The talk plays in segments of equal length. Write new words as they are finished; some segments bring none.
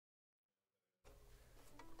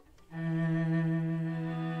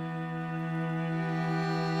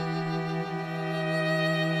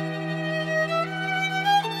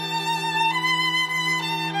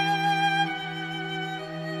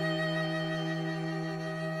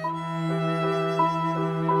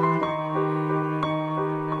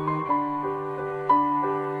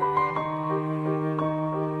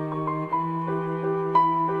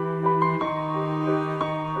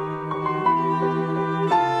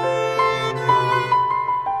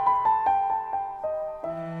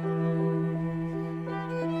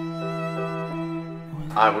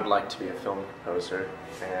I would like to be a film composer,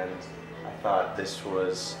 and I thought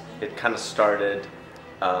it kind of started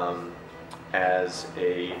as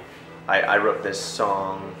I wrote this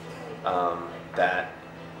song that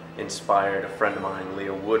inspired a friend of mine,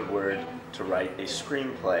 Lia Woodward, to write a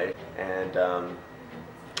screenplay, and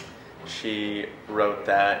she wrote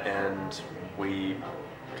that, and we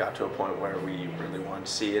got to a point where we really wanted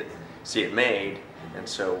to see it made, and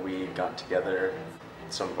so we got together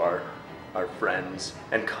some of our friends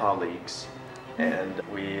and colleagues, and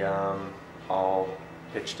we all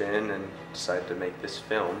pitched in and decided to make this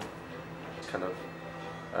film. It's kind of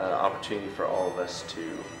an opportunity for all of us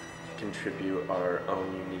to contribute our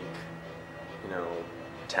own unique,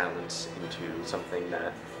 talents into something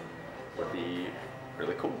that would be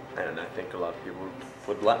really cool, and I think a lot of people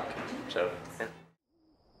would like. So, yeah.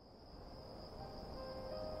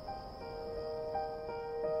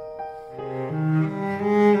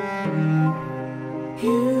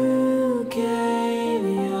 You gave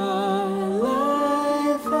your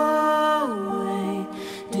life away,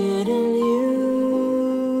 didn't you?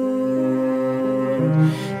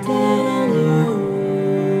 Didn't you?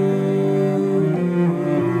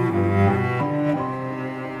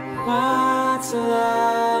 What's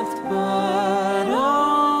left but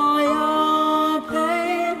all your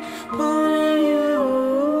pain pulling you?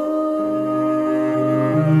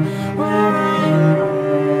 Where are you?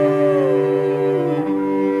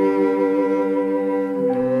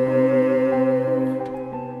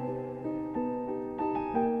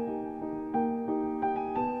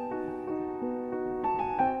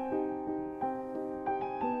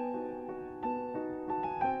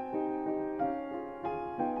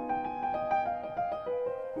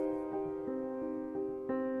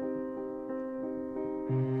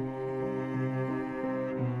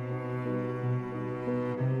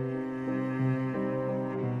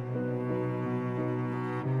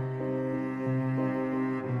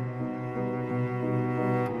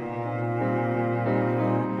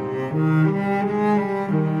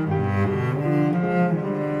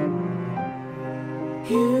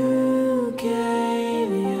 You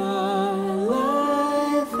gave your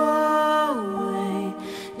life away,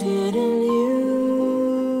 didn't you?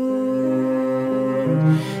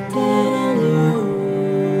 Didn't you?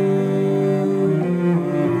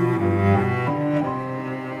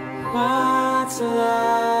 What's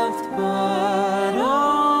left but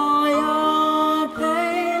all your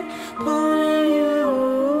pain pulling you?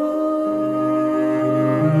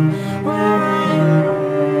 Where are you?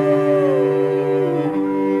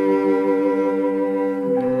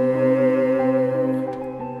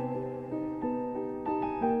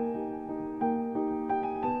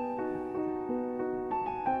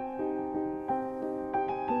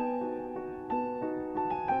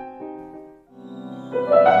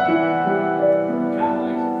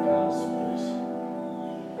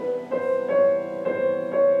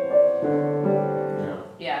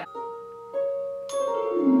 Yeah.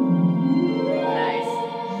 Nice.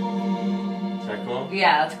 Is that cool?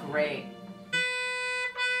 Yeah, that's great.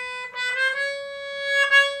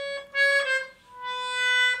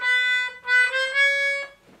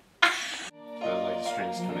 So like the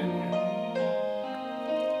strings come in here.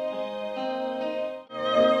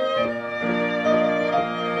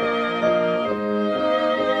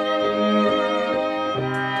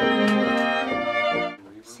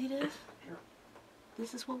 See this?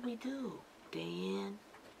 This is what we do. Day in,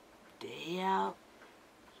 day out,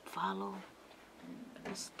 follow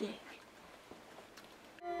the stick.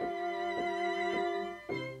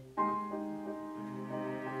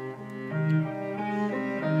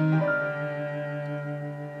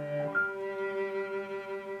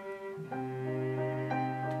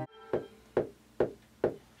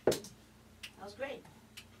 That was great.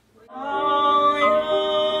 All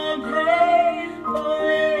your pain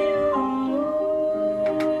pulling you.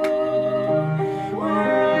 Where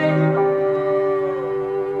are you?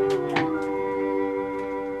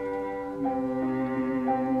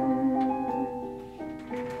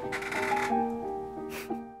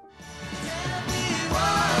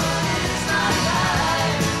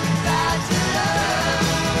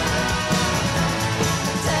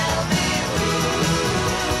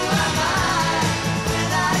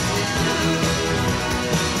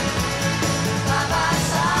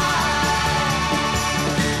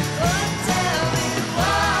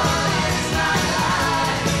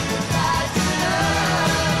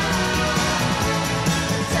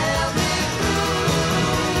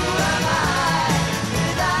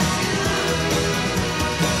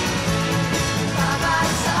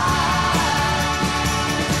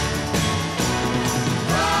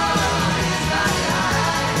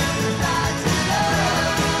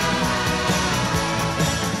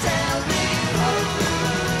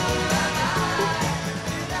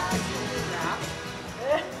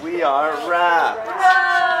 we are wrapped.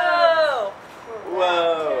 Whoa!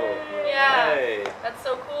 Whoa. Yeah. Hey. That's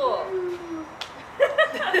so cool.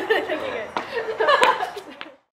 Thank you guys.